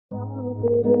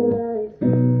pretty lies,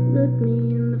 look me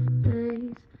in the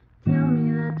face. Tell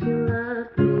me that you love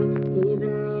me,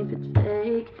 even if it's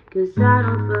fake. 'Cause I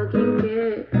don't fucking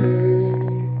care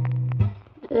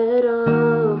at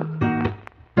all.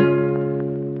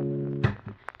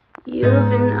 You've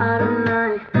been out all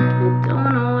night, I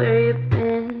don't know where you've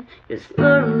been. You're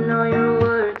slurring all your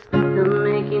words, not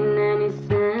making any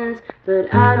sense.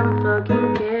 But I don't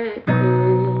fucking care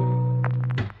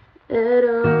at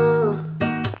all.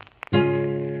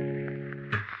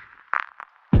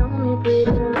 Tell me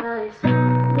pretty lies,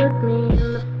 look me in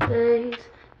the face.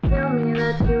 Tell me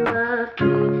that you love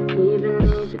me, even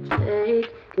if it's fake.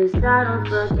 'Cause I don't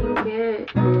fucking care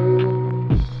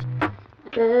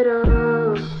at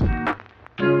all.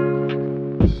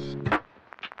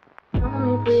 Tell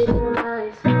me pretty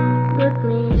lies, look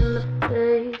me in the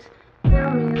face. Tell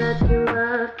me that you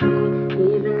love me,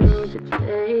 even if it's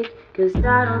fake. 'Cause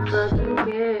I don't fucking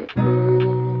care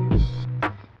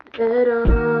at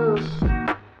all.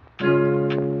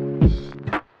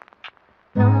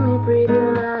 Tell me pretty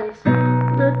lies,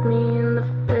 look me in the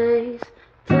face.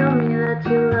 Tell me that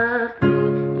you love me,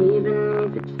 even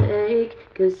if it's fake.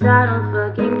 'Cause I don't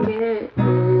fucking care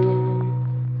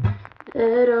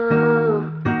at all.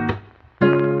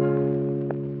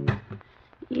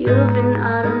 You've been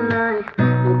out all night, I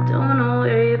don't know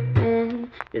where you've been.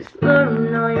 You're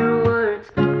slurring all your words,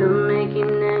 not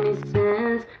making any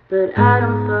sense. But I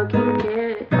don't